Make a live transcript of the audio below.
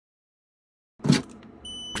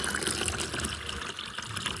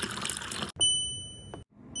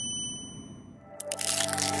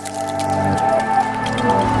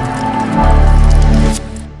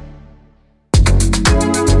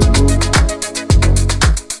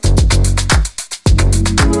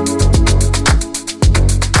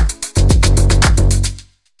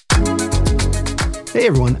Hey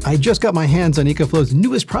everyone, I just got my hands on EcoFlow's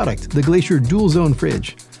newest product, the GLACIER Dual Zone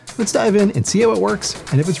fridge. Let's dive in and see how it works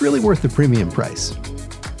and if it's really worth the premium price.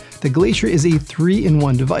 The GLACIER is a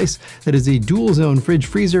 3-in-1 device that is a dual zone fridge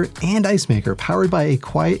freezer and ice maker powered by a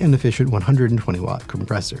quiet and efficient 120 watt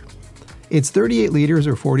compressor. It's 38 liters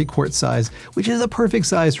or 40 quart size, which is the perfect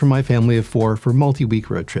size for my family of 4 for multi-week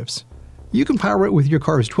road trips. You can power it with your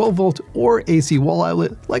car's 12-volt or AC wall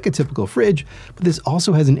outlet like a typical fridge, but this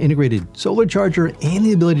also has an integrated solar charger and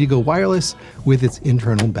the ability to go wireless with its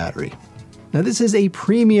internal battery. Now this is a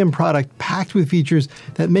premium product packed with features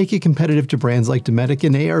that make it competitive to brands like Dometic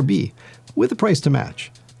and ARB, with a price to match.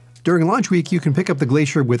 During launch week, you can pick up the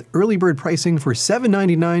GLACIER with early bird pricing for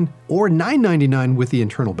 $7.99 or $9.99 with the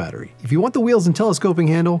internal battery. If you want the wheels and telescoping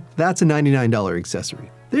handle, that's a $99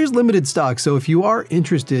 accessory. There's limited stock, so if you are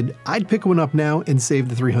interested, I'd pick one up now and save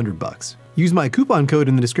the $300. Use my coupon code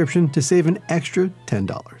in the description to save an extra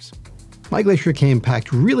 $10. My GLACIER came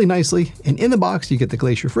packed really nicely, and in the box you get the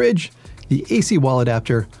GLACIER fridge, the AC wall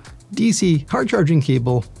adapter, DC car charging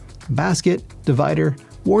cable, basket, divider,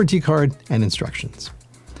 warranty card, and instructions.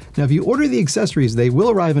 Now, if you order the accessories, they will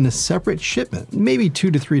arrive in a separate shipment, maybe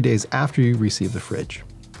 2 to 3 days after you receive the fridge.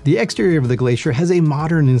 The exterior of the GLACIER has a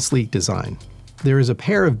modern and sleek design. There is a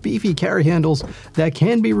pair of beefy carry handles that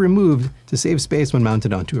can be removed to save space when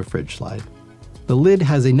mounted onto a fridge slide. The lid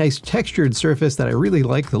has a nice textured surface that I really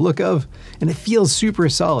like the look of, and it feels super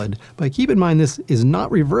solid, but keep in mind this is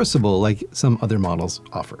not reversible like some other models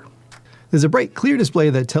offer. There's a bright clear display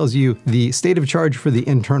that tells you the state of charge for the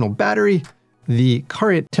internal battery, the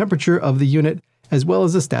current temperature of the unit, as well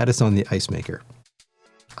as the status on the ICEMAKER.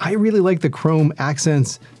 I really like the chrome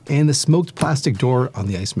accents and the smoked plastic door on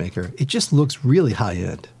the ICEMAKER. It just looks really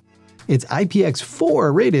high-end. It's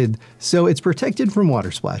IPX4 rated, so it's protected from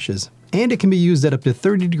water splashes, and it can be used at up to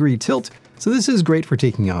 30-degree tilt, so this is great for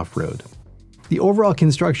taking off-road. The overall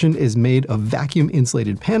construction is made of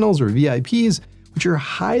vacuum-insulated panels, or VIPs, which are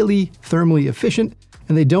highly thermally efficient,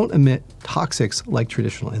 and they don't emit toxics like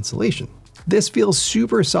traditional insulation. This feels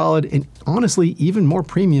super solid and honestly even more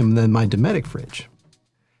premium than my Dometic fridge.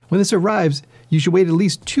 When this arrives, you should wait at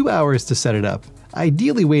least 2 hours to set it up,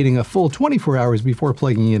 ideally waiting a full 24 hours before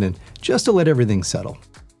plugging it in, just to let everything settle.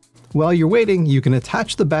 While you're waiting, you can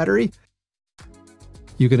attach the battery,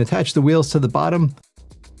 you can attach the wheels to the bottom,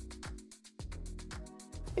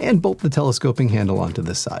 and bolt the telescoping handle onto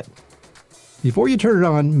this side. Before you turn it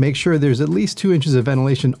on, make sure there's at least 2 inches of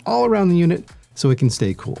ventilation all around the unit so it can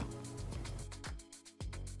stay cool.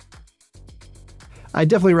 I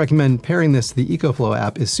definitely recommend pairing this to the EcoFlow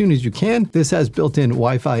app as soon as you can. This has built-in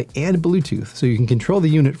Wi-Fi and Bluetooth, so you can control the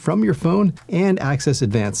unit from your phone and access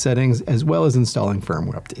advanced settings, as well as installing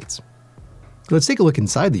firmware updates. Let's take a look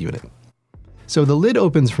inside the unit. So the lid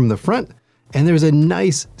opens from the front, and there's a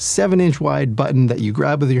nice 7-inch wide button that you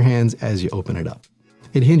grab with your hands as you open it up.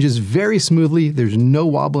 It hinges very smoothly, there's no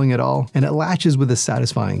wobbling at all, and it latches with a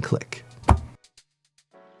satisfying click.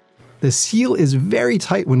 The seal is very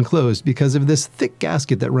tight when closed because of this thick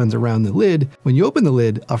gasket that runs around the lid. When you open the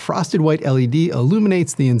lid, a frosted white LED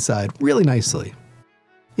illuminates the inside really nicely.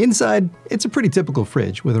 Inside, it's a pretty typical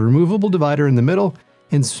fridge with a removable divider in the middle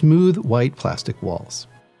and smooth white plastic walls.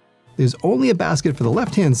 There's only a basket for the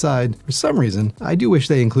left-hand side. For some reason, I do wish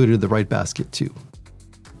they included the right basket too.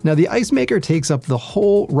 Now the ICEMAKER takes up the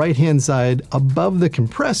whole right-hand side above the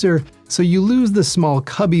compressor, so you lose the small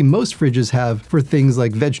cubby most fridges have for things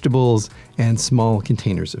like vegetables and small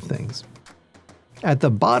containers of things. At the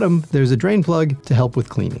bottom, there's a drain plug to help with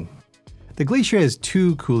cleaning. The GLACIER has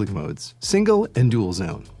 2 cooling modes, single and dual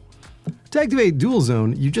zone. To activate dual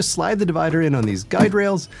zone, you just slide the divider in on these guide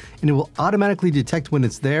rails, and it will automatically detect when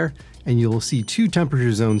it's there, and you'll see 2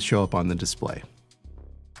 temperature zones show up on the display.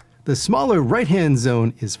 The smaller right-hand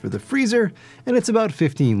zone is for the freezer, and it's about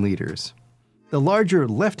 15 liters. The larger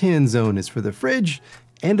left-hand zone is for the fridge,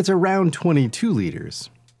 and it's around 22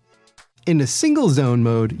 liters. In a single zone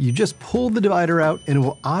mode, you just pull the divider out and it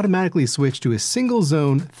will automatically switch to a single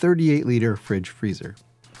zone 38-liter fridge freezer.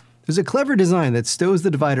 There's a clever design that stows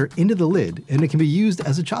the divider into the lid, and it can be used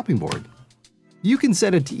as a chopping board. You can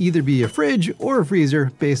set it to either be a fridge or a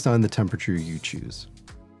freezer based on the temperature you choose.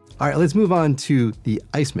 All right, let's move on to the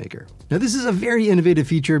ICEMAKER. Now this is a very innovative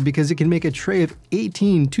feature because it can make a tray of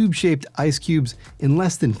 18 tube-shaped ice cubes in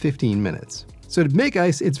less than 15 minutes. So to make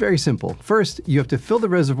ice, it's very simple. First, you have to fill the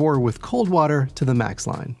reservoir with cold water to the max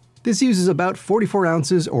line. This uses about 44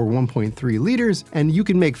 ounces or 1.3 liters, and you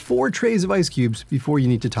can make 4 trays of ice cubes before you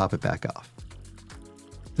need to top it back off.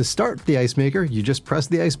 To start the ice maker, you just press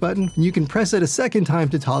the ice button, and you can press it a second time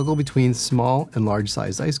to toggle between small and large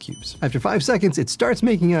sized ice cubes. After 5 seconds, it starts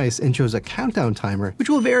making ice and shows a countdown timer, which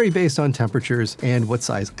will vary based on temperatures and what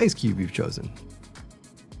size ice cube you've chosen.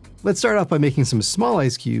 Let's start off by making some small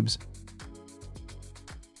ice cubes.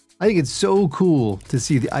 I think it's so cool to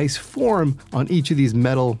see the ice form on each of these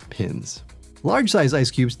metal pins. Large size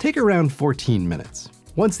ice cubes take around 14 minutes.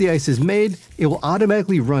 Once the ice is made, it will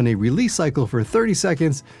automatically run a release cycle for 30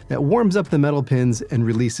 seconds that warms up the metal pins and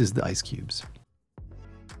releases the ice cubes.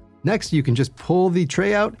 Next, you can just pull the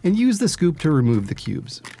tray out and use the scoop to remove the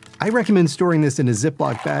cubes. I recommend storing this in a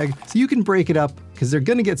Ziploc bag so you can break it up because they're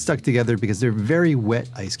going to get stuck together because they're very wet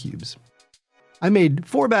ice cubes. I made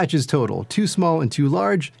 4 batches total, 2 small and 2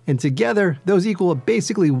 large, and together those equal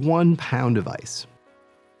basically 1 pound of ice.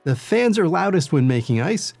 The fans are loudest when making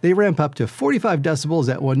ice. They ramp up to 45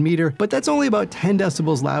 decibels at 1 meter, but that's only about 10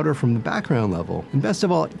 decibels louder from the background level. And best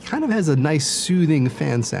of all, it kind of has a nice soothing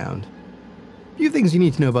fan sound. A few things you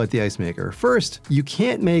need to know about the ice maker. First, you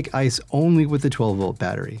can't make ice only with the 12-volt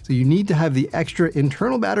battery. So you need to have the extra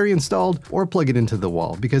internal battery installed or plug it into the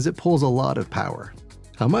wall because it pulls a lot of power.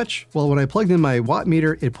 How much? Well, when I plugged in my watt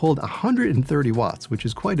meter, it pulled 130 watts, which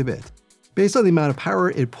is quite a bit. Based on the amount of power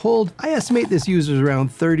it pulled, I estimate this uses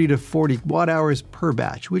around 30 to 40 watt hours per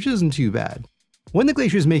batch, which isn't too bad. When the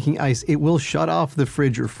Glacier is making ice, it will shut off the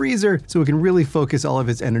fridge or freezer so it can really focus all of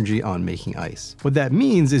its energy on making ice. What that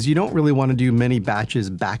means is you don't really want to do many batches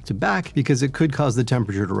back to back because it could cause the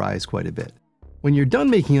temperature to rise quite a bit. When you're done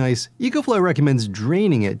making ice, EcoFlow recommends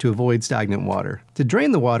draining it to avoid stagnant water. To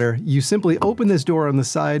drain the water, you simply open this door on the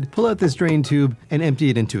side, pull out this drain tube, and empty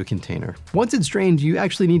it into a container. Once it's drained, you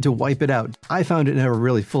actually need to wipe it out. I found it never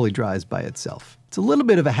really fully dries by itself. It's a little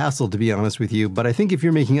bit of a hassle, to be honest with you, but I think if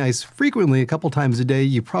you're making ice frequently, a couple times a day,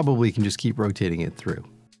 you probably can just keep rotating it through.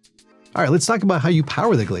 All right, let's talk about how you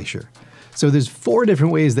power the Glacier. So there's 4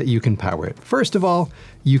 different ways that you can power it. First of all,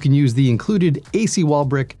 you can use the included AC wall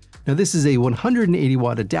brick. Now this is a 180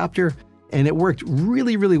 watt adapter, and it worked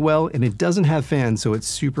really well, and it doesn't have fans, so it's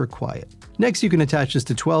super quiet. Next, you can attach this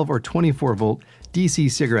to 12 or 24 volt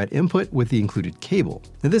DC cigarette input with the included cable.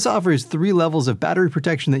 Now this offers 3 levels of battery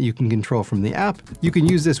protection that you can control from the app. You can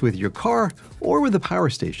use this with your car or with a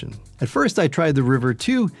power station. At first I tried the River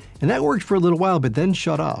 2, and that worked for a little while but then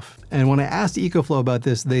shut off. And when I asked EcoFlow about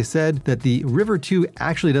this, they said that the River 2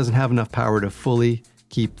 actually doesn't have enough power to fully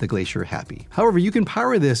keep the Glacier happy. However, you can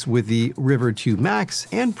power this with the River 2 Max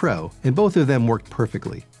and Pro, and both of them work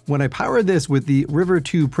perfectly. When I powered this with the River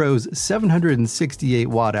 2 Pro's 768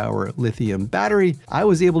 watt-hour lithium battery, I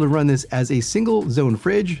was able to run this as a single zone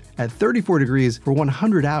fridge at 34 degrees for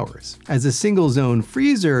 100 hours. As a single zone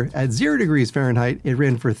freezer at 0 degrees Fahrenheit, it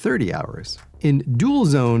ran for 30 hours. In dual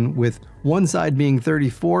zone, with one side being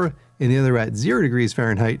 34 and the other at 0 degrees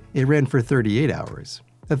Fahrenheit, it ran for 38 hours.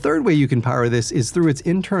 The third way you can power this is through its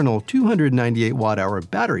internal 298 watt-hour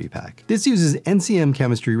battery pack. This uses NCM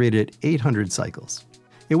chemistry rated at 800 cycles.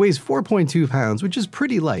 It weighs 4.2 pounds, which is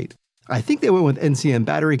pretty light. I think they went with NCM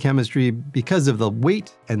battery chemistry because of the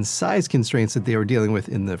weight and size constraints that they were dealing with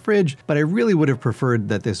in the fridge, but I really would have preferred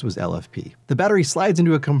that this was LFP. The battery slides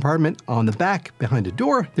into a compartment on the back behind a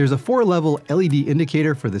door. There's a 4-level LED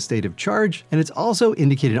indicator for the state of charge, and it's also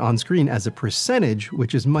indicated on screen as a percentage,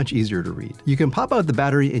 which is much easier to read. You can pop out the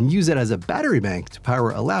battery and use it as a battery bank to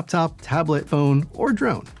power a laptop, tablet, phone, or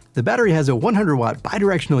drone. The battery has a 100 watt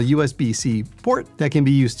bidirectional USB-C port that can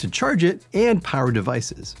be used to charge it and power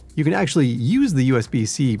devices. You can actually use the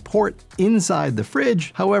USB-C port inside the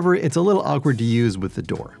fridge, however, it's a little awkward to use with the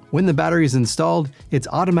door. When the battery is installed, it's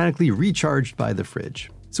automatically recharged by the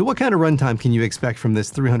fridge. So what kind of runtime can you expect from this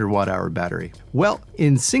 300 watt-hour battery? Well,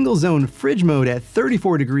 in single zone fridge mode at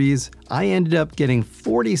 34 degrees, I ended up getting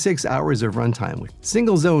 46 hours of runtime. With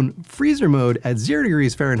single zone freezer mode at 0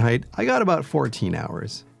 degrees Fahrenheit, I got about 14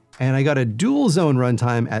 hours. And I got a dual zone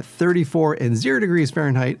runtime at 34 and 0 degrees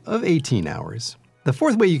Fahrenheit of 18 hours. The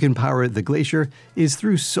fourth way you can power the Glacier is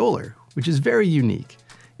through solar, which is very unique.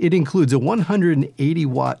 It includes a 180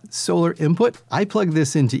 watt solar input. I plugged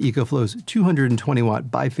this into EcoFlow's 220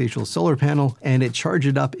 watt bifacial solar panel, and it charged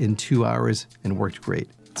it up in 2 hours and worked great.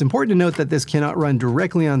 It's important to note that this cannot run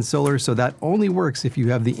directly on solar, so that only works if you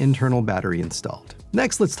have the internal battery installed.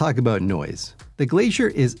 Next, let's talk about noise. The Glacier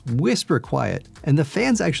is whisper quiet, and the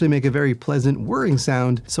fans actually make a very pleasant whirring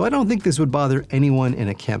sound, so I don't think this would bother anyone in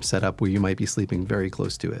a camp setup where you might be sleeping very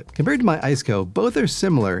close to it. Compared to my ICEMAKER, both are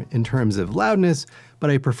similar in terms of loudness, but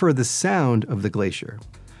I prefer the sound of the Glacier.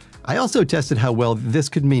 I also tested how well this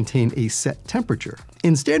could maintain a set temperature.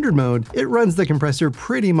 In standard mode, it runs the compressor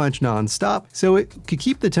pretty much non-stop, so it could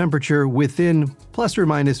keep the temperature within plus or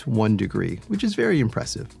minus 1 degree, which is very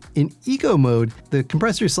impressive. In eco mode, the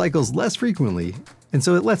compressor cycles less frequently, and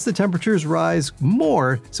so it lets the temperatures rise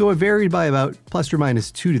more, so it varied by about plus or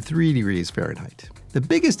minus 2 to 3 degrees Fahrenheit. The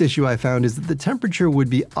biggest issue I found is that the temperature would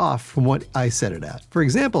be off from what I set it at. For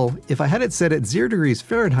example, if I had it set at 0 degrees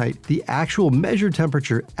Fahrenheit, the actual measured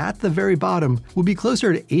temperature at the very bottom would be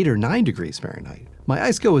closer to 8 or 9 degrees Fahrenheit. My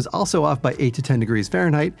ICEMAKER was also off by 8 to 10 degrees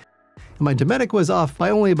Fahrenheit, and my Dometic was off by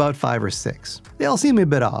only about 5 or 6. They all seem a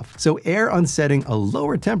bit off, so err on setting a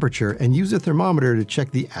lower temperature and use a thermometer to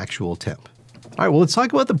check the actual temp. All right, well, let's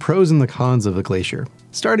talk about the pros and the cons of the Glacier,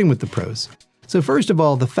 starting with the pros. So first of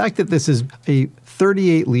all, the fact that this is a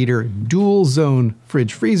 38-liter dual zone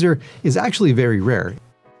fridge freezer is actually very rare.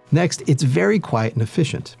 Next, it's very quiet and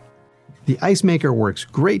efficient. The ICEMAKER works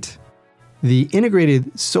great. The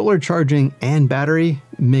integrated solar charging and battery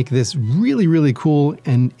make this really, really cool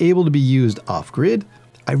and able to be used off-grid.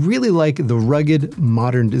 I really like the rugged,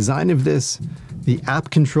 modern design of this, the app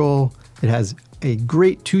control. It has a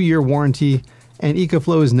great 2-year warranty, and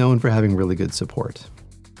EcoFlow is known for having really good support.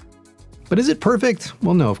 But is it perfect?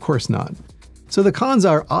 Well, no, of course not. So the cons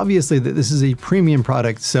are obviously that this is a premium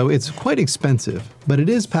product, so it's quite expensive, but it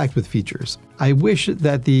is packed with features. I wish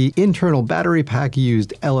that the internal battery pack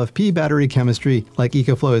used LFP battery chemistry like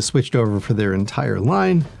EcoFlow has switched over for their entire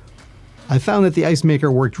line. I found that the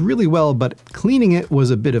ICEMAKER worked really well, but cleaning it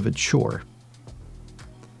was a bit of a chore.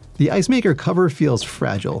 The ICEMAKER cover feels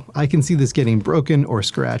fragile. I can see this getting broken or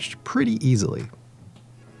scratched pretty easily.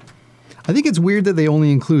 I think it's weird that they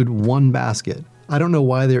only include one basket. I don't know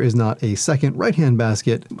why there is not a second right-hand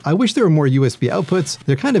basket. I wish there were more USB outputs.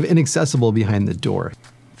 They're kind of inaccessible behind the door.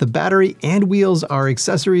 The battery and wheels are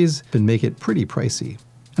accessories and make it pretty pricey.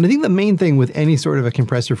 And I think the main thing with any sort of a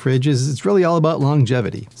compressor fridge is it's really all about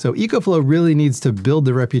longevity. So EcoFlow really needs to build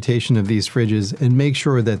the reputation of these fridges and make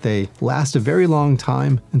sure that they last a very long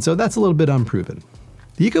time. And so that's a little bit unproven.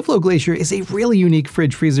 The EcoFlow Glacier is a really unique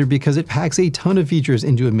fridge freezer because it packs a ton of features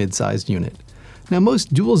into a mid-sized unit. Now,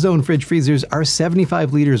 most dual zone fridge freezers are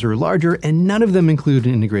 75 liters or larger, and none of them include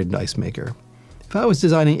an integrated ICEMAKER. If I was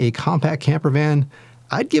designing a compact camper van,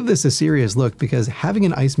 I'd give this a serious look because having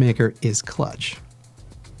an ICEMAKER is clutch.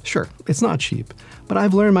 Sure, it's not cheap, but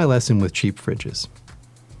I've learned my lesson with cheap fridges.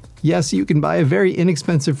 Yes, you can buy a very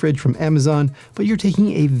inexpensive fridge from Amazon, but you're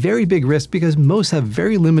taking a very big risk because most have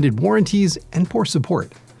very limited warranties and poor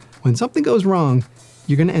support. When something goes wrong,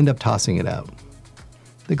 you're going to end up tossing it out.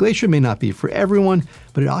 The Glacier may not be for everyone,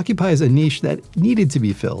 but it occupies a niche that needed to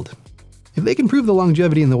be filled. If they can prove the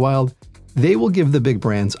longevity in the wild, they will give the big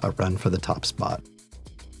brands a run for the top spot.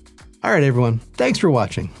 All right, everyone, thanks for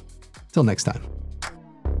watching. Till next time.